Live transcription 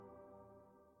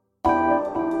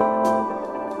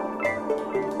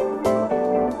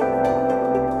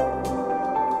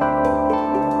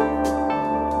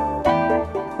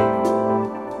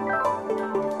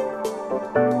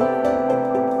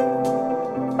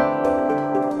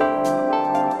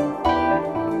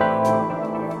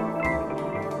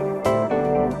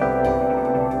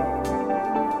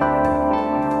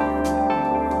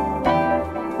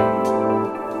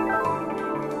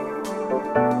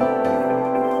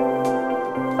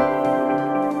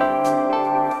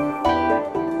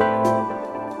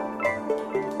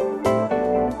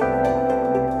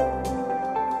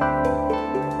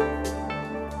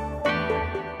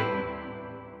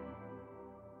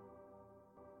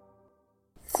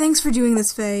Thanks for doing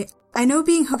this, Faye. I know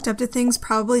being hooked up to things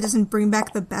probably doesn't bring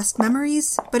back the best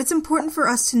memories, but it's important for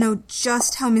us to know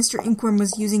just how Mr. Inkworm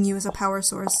was using you as a power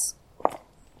source.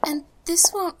 And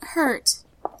this won't hurt,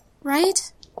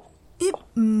 right? It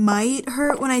might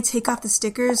hurt when I take off the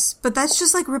stickers, but that's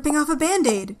just like ripping off a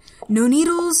Band-Aid. No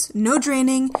needles, no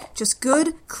draining, just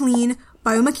good, clean,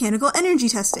 biomechanical energy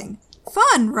testing.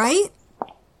 Fun, right?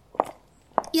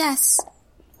 Yes.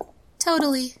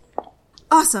 Totally.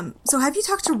 Awesome. So have you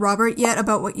talked to Robert yet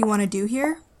about what you want to do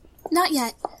here? Not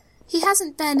yet. He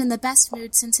hasn't been in the best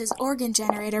mood since his organ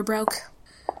generator broke.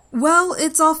 Well,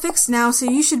 it's all fixed now, so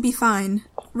you should be fine.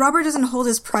 Robert doesn't hold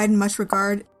his pride in much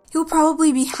regard. He'll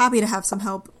probably be happy to have some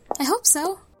help. I hope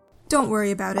so. Don't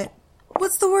worry about it.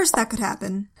 What's the worst that could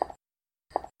happen?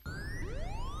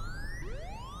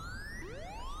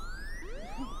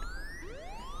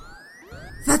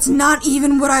 That's not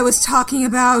even what I was talking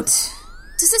about.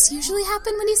 Does this usually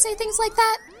happen when you say things like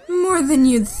that? More than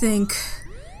you'd think.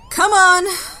 Come on!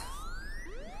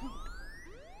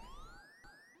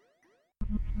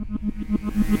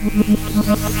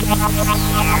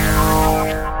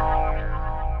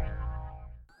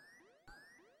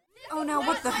 Oh, now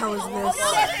what the hell is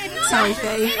this? Sorry,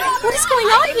 Faye. What is going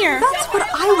on here? That's what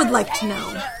I would like to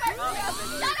know.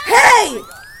 Hey!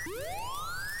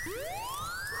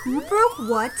 Who broke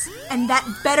what? And that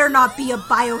better not be a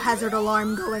biohazard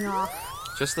alarm going off.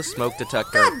 Just the smoke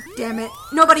detector. God damn it.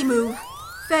 Nobody move.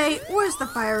 Faye, where's the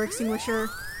fire extinguisher?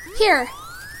 Here.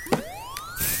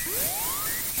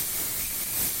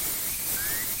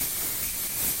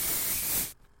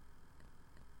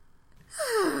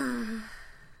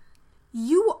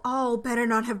 You all better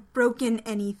not have broken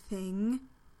anything.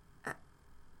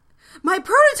 My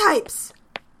prototypes!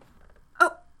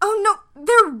 Oh no,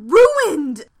 they're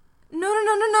ruined!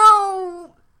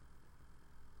 No.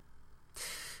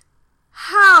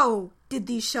 How did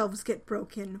these shelves get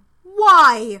broken?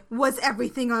 Why was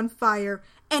everything on fire?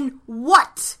 And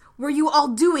what were you all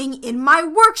doing in my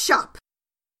workshop?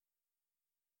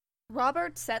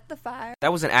 Robert set the fire.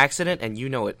 That was an accident, and you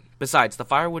know it. Besides, the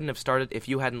fire wouldn't have started if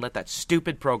you hadn't let that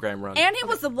stupid program run. And he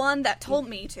was the one that told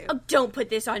me to. Oh, don't put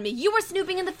this on me. You were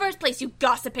snooping in the first place, you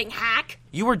gossiping hack.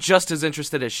 You were just as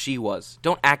interested as she was.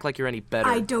 Don't act like you're any better.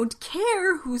 I don't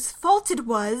care whose fault it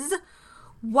was.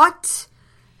 What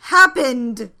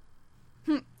happened?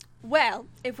 Well,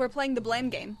 if we're playing the blame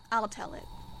game, I'll tell it.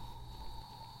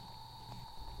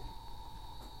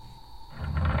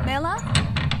 Mela?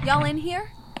 Y'all in here?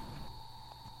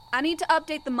 I need to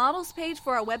update the models page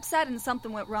for our website and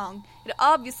something went wrong. It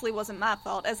obviously wasn't my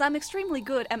fault, as I'm extremely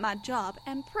good at my job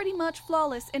and pretty much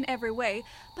flawless in every way,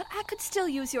 but I could still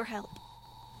use your help.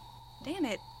 Damn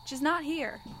it, she's not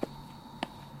here.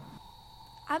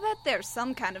 I bet there's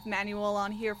some kind of manual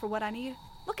on here for what I need.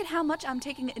 Look at how much I'm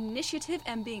taking initiative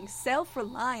and being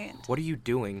self-reliant. What are you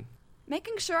doing?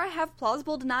 Making sure I have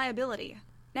plausible deniability.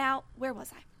 Now, where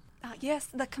was I? Yes,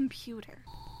 the computer.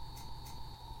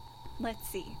 Let's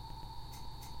see.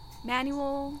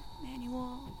 Manual.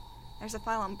 There's a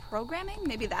file on programming.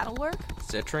 Maybe that'll work.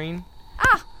 Citrine?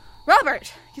 Ah!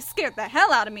 Robert! You scared the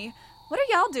hell out of me. What are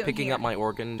y'all doing Picking here? up my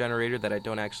organ generator that I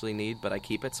don't actually need, but I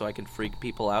keep it so I can freak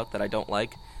people out that I don't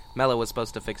like. Mela was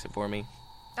supposed to fix it for me.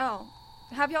 Oh.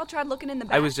 Have y'all tried looking in the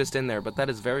back? I was just in there, but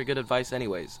that is very good advice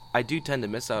anyways. I do tend to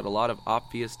miss out a lot of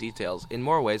obvious details, in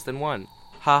more ways than one.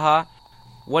 Haha.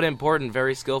 What important,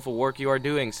 very skillful work you are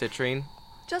doing, Citrine.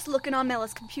 Just looking on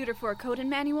Mela's computer for a coding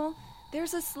manual.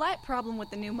 There's a slight problem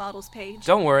with the new models page.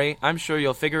 Don't worry, I'm sure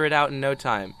you'll figure it out in no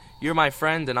time. You're my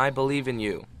friend and I believe in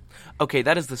you. Okay,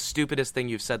 that is the stupidest thing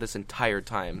you've said this entire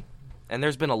time. And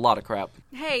there's been a lot of crap.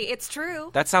 Hey, it's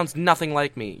true. That sounds nothing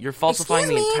like me. You're falsifying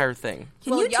the entire thing.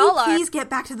 Can you two please get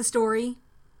back to the story?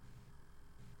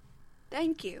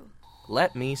 Thank you.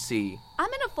 Let me see.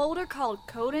 I'm in a folder called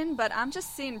Coding, but I'm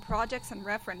just seeing projects and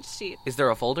reference sheet. Is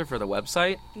there a folder for the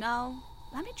website? No.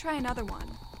 Let me try another one.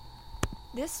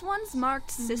 This one's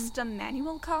marked System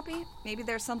Manual Copy. Maybe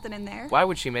there's something in there. Why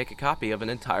would she make a copy of an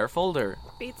entire folder?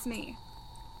 Beats me.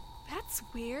 That's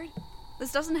weird.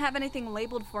 This doesn't have anything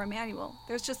labeled for a manual.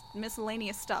 There's just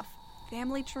miscellaneous stuff.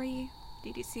 Family tree,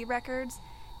 DDC records,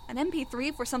 an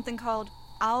MP3 for something called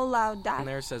Aula. And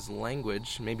there says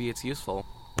language. Maybe it's useful.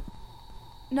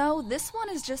 No, this one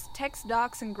is just text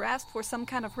docs and graphs for some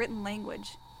kind of written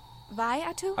language.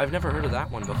 Vaiatu? I've never heard of that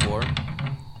one before.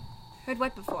 Heard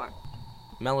what before?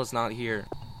 Mela's not here.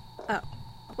 Oh,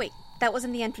 wait, that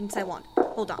wasn't the entrance I want.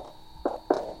 Hold on.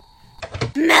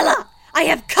 Mela, I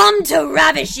have come to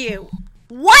ravish you!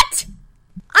 What?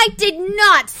 I did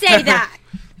not say that!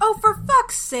 Oh, for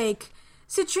fuck's sake.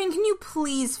 Citrine, can you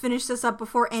please finish this up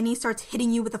before Annie starts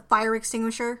hitting you with a fire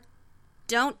extinguisher?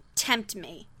 don't tempt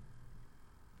me.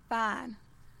 Fine.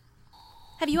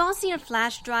 Have you all seen a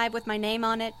flash drive with my name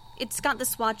on it? It's got the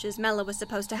swatches Mela was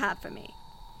supposed to have for me.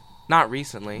 Not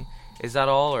recently. Is that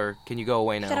all, or can you go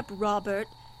away now? Shut up, Robert.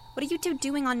 What are you two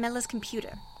doing on Mela's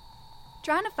computer?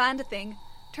 Trying to find a thing.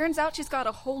 Turns out she's got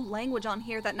a whole language on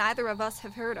here that neither of us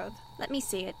have heard of. Let me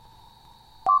see it.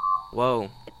 Whoa.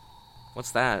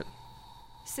 What's that?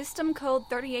 System code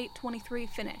 3823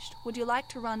 finished. Would you like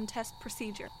to run test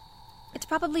procedure? It's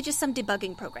probably just some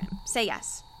debugging program. Say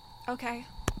yes. Okay.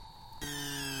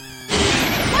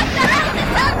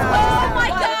 Oh my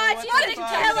God, she's gonna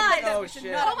kill us! Oh,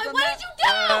 shit. Oh my, what did you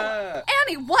do?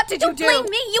 Annie, what did you Don't do? blame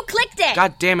me, you clicked it!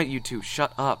 God damn it, you two.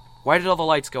 Shut up. Why did all the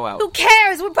lights go out? Who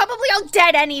cares? We're probably all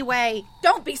dead anyway.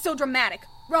 Don't be so dramatic.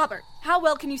 Robert, how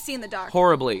well can you see in the dark?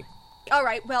 Horribly.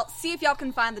 Alright, well, see if y'all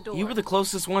can find the door. You were the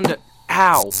closest one to...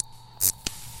 Ow!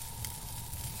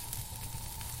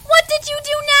 What did you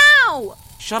do now?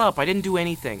 Shut up, I didn't do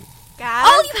anything. Guys?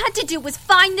 All you had to do was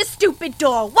find the stupid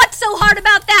door. What's so hard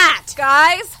about that?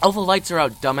 Guys? All the lights are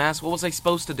out, dumbass. What was I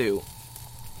supposed to do?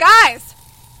 Guys!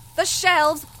 The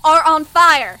shelves are on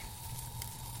fire.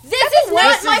 This is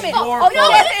not my fault. your Oh, no,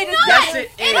 fault. it is not. Yes,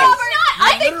 it is. not.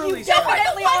 I think literally you started.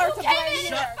 definitely are to blame.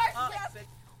 Shut up.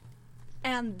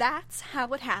 And that's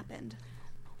how it happened.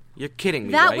 You're kidding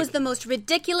me, That right? was the most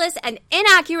ridiculous and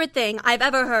inaccurate thing I've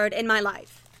ever heard in my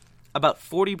life. About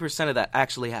 40% of that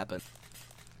actually happened.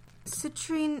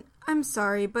 Citrine, I'm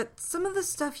sorry, but some of the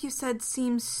stuff you said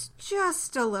seems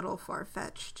just a little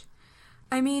far-fetched.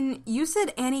 I mean, you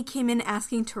said Annie came in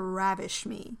asking to ravish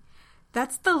me.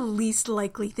 That's the least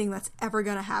likely thing that's ever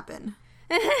gonna happen.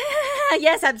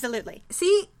 Yes, absolutely.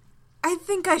 See, I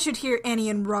think I should hear Annie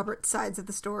and Robert's sides of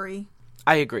the story.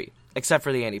 I agree, except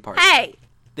for the Annie part. Hey!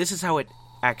 This is how it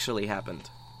actually happened.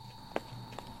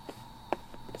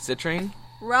 Citrine?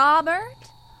 Robert?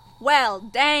 Well,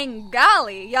 dang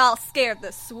golly, y'all scared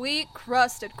the sweet,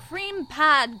 crusted, cream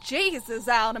pie Jesus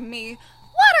out of me.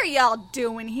 What are y'all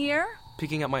doing here?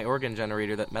 Picking up my organ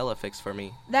generator that Mela fixed for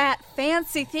me. That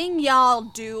fancy thing y'all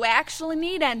do actually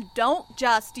need and don't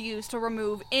just use to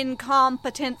remove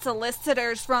incompetent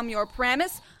solicitors from your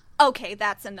premise? Okay,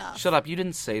 that's enough. Shut up, you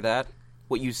didn't say that.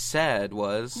 What you said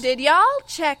was... Did y'all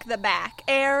check the back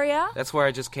area? That's where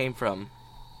I just came from.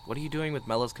 What are you doing with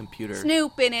Mela's computer?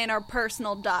 Snooping in her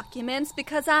personal documents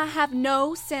because I have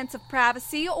no sense of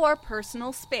privacy or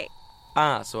personal space.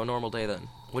 Ah, so a normal day then.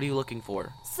 What are you looking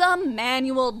for? Some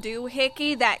manual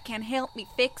doohickey that can help me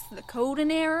fix the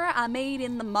coding error I made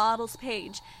in the models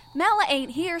page. Mela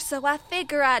ain't here, so I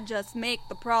figure I'd just make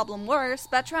the problem worse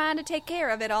by trying to take care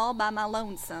of it all by my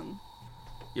lonesome.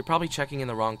 You're probably checking in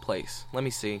the wrong place. Let me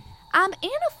see. I'm in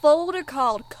a folder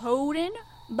called Coding,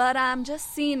 but I'm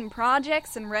just seeing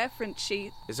projects and reference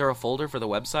sheets. Is there a folder for the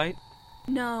website?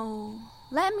 No.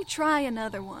 Let me try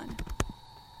another one.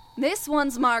 This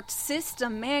one's marked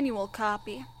System Manual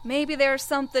Copy. Maybe there's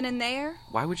something in there?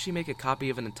 Why would she make a copy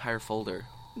of an entire folder?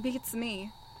 Beats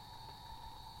me.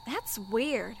 That's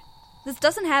weird. This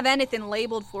doesn't have anything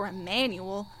labeled for a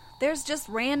manual. There's just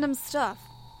random stuff.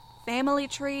 Family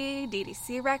tree,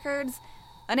 DDC records,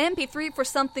 an MP3 for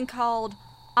something called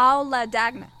Aula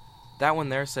Dagna. That one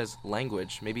there says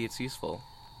language. Maybe it's useful.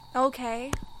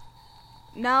 Okay.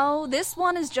 No, this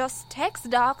one is just text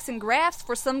docs and graphs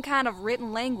for some kind of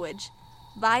written language.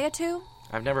 Viatu?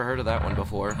 I've never heard of that one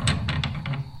before.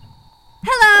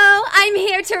 Hello! I'm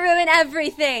here to ruin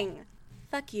everything!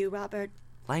 Fuck you, Robert.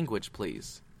 Language,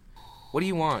 please. What do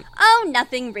you want? Oh,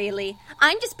 nothing really.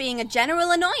 I'm just being a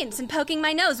general annoyance and poking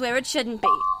my nose where it shouldn't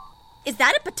be. Is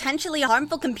that a potentially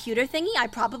harmful computer thingy I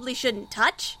probably shouldn't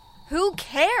touch? Who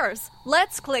cares?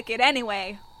 Let's click it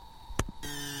anyway.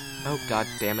 Oh, god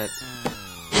damn it.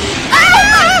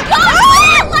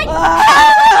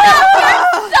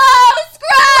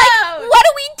 What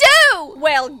do we do?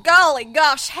 Well, golly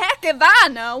gosh, heck if I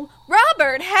know.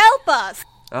 Robert, help us.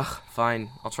 Ugh, fine.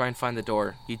 I'll try and find the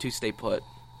door. You two stay put.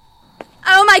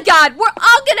 Oh my god, we're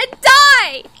all gonna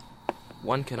die!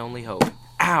 One can only hope.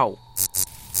 Ow!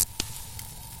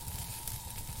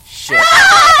 Shit.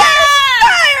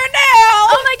 Fire now!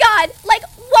 Oh my god, like,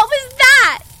 what was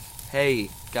that? Hey,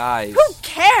 guys. Who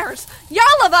cares?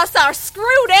 Y'all of us are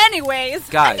screwed anyways.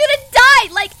 I'm Guys. gonna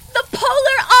die, like the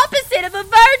polar opposite of a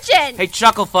virgin! Hey,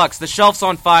 chucklefucks, the shelf's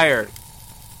on fire.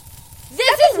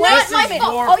 This is not my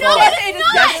fault! Oh no, Yes, it is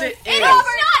not! Yes, it is. not!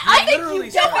 I think literally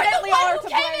you said definitely it. are to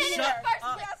Shut blame! up.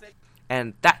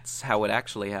 And that's how it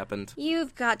actually happened.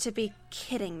 You've got to be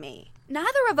kidding me. Neither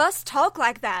of us talk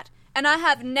like that, and I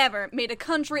have never made a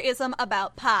countryism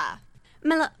about pie.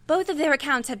 Mela, both of their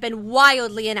accounts have been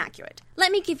wildly inaccurate.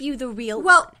 Let me give you the real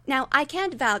Well- one. Now, I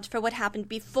can't vouch for what happened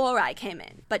before I came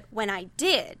in, but when I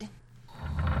did...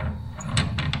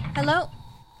 Hello?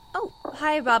 Oh,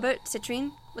 hi, Robert,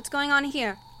 Citrine. What's going on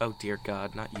here? Oh dear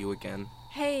God, not you again.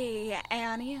 Hey,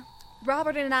 Annie.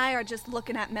 Robert and I are just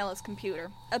looking at Mela's computer.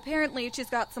 Apparently, she's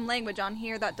got some language on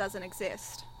here that doesn't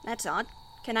exist. That's odd.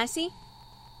 Can I see?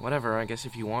 Whatever, I guess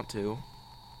if you want to.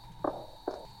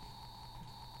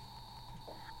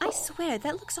 I swear,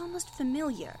 that looks almost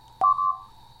familiar.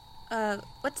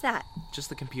 What's that? Just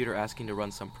the computer asking to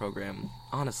run some program.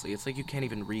 Honestly, it's like you can't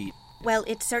even read. Well,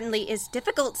 it certainly is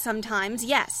difficult sometimes,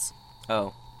 yes.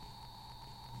 Oh.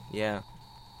 Yeah.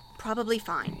 Probably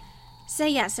fine. Say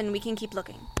yes and we can keep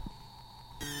looking.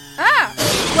 Ah!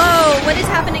 Whoa, what is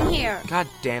happening here? God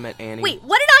damn it, Annie. Wait,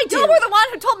 what did I do? You were the one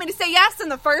who told me to say yes in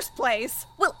the first place.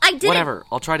 Well, I didn't... Whatever,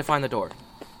 I'll try to find the door.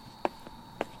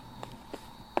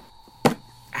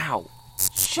 Ow.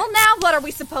 Well, now what are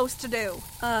we supposed to do?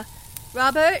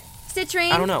 Robert?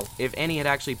 Citrine? I don't know. If Annie had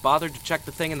actually bothered to check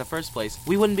the thing in the first place,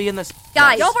 we wouldn't be in this...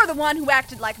 Guys. You were the one who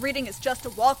acted like reading is just a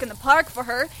walk in the park for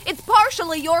her. It's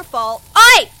partially your fault.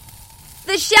 Oi!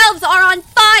 The shelves are on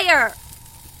fire!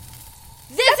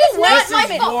 This is not my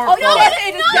is fault! your Oh, no, fault. yes,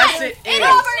 it is Yes, not! it It is. is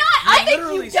not! I You think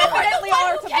literally you said it. definitely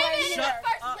are to blame. Shut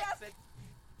up.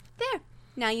 There.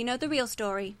 Now you know the real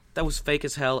story. That was fake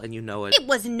as hell, and you know it. It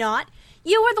was not.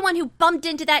 You were the one who bumped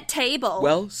into that table.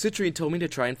 Well, Citrine told me to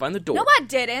try and find the door. No, I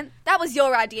didn't. That was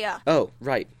your idea. Oh,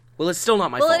 right. Well, it's still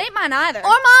not my Well, fault. it ain't mine either. Or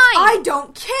mine! I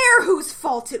don't care whose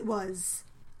fault it was.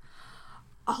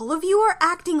 All of you are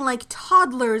acting like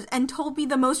toddlers and told me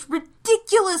the most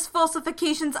ridiculous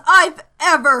falsifications I've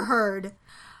ever heard.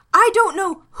 I don't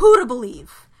know who to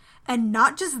believe. And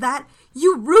not just that,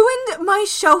 you ruined my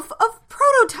shelf of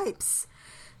prototypes.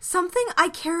 Something I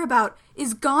care about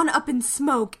is gone up in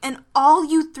smoke, and all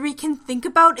you three can think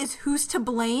about is who's to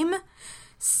blame?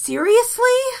 Seriously?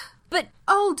 But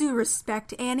All due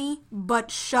respect, Annie,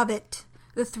 but shove it.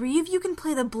 The three of you can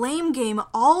play the blame game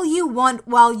all you want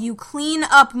while you clean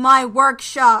up my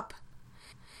workshop.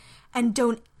 And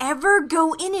don't ever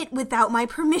go in it without my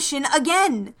permission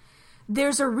again.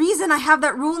 There's a reason I have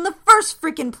that rule in the first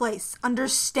frickin' place.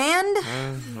 Understand?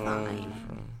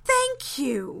 Fine. Thank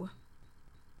you.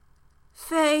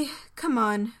 Faye, come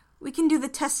on. We can do the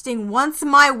testing once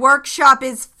my workshop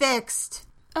is fixed.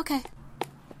 Okay.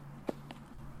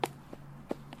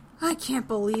 I can't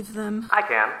believe them. I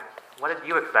can. What did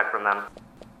you expect from them?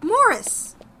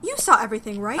 Morris, you saw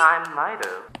everything, right? I might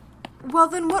have. Well,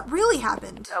 then what really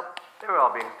happened? Oh, they were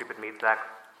all being stupid meat sacks.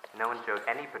 No one showed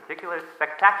any particular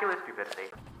spectacular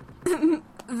stupidity.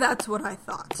 That's what I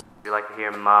thought. Would you like to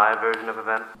hear my version of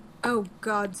events? Oh,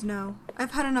 gods, no.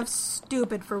 I've had enough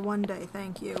stupid for one day,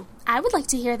 thank you. I would like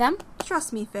to hear them.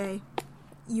 Trust me, Faye.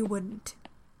 You wouldn't.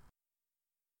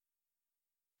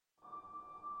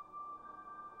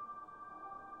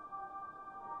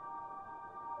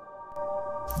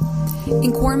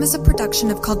 Inquorum is a production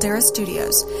of Caldera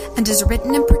Studios and is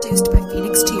written and produced by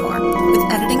Phoenix Tior,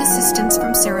 with editing assistance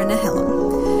from Sarah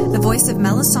Nahillam. The voice of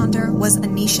Melisandre was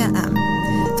Anisha M.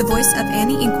 The voice of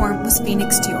Annie Inquorum was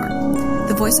Phoenix Tior.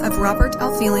 The voice of Robert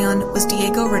Alfilion was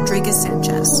Diego Rodriguez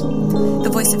Sanchez. The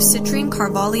voice of Citrine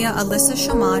Carvalia Alyssa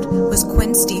Shamad was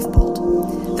Quinn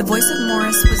Stevebold. The voice of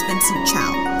Morris was Vincent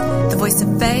Chow. The voice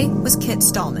of Faye was Kit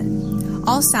Stallman.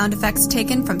 All sound effects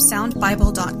taken from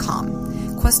soundbible.com.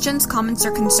 Questions, comments,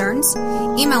 or concerns?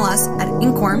 Email us at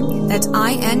inkwyrm, that's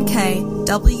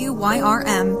INKWYRM,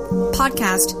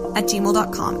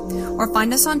 podcast@gmail.com, or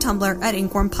find us on Tumblr at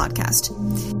Inkwyrm Podcast.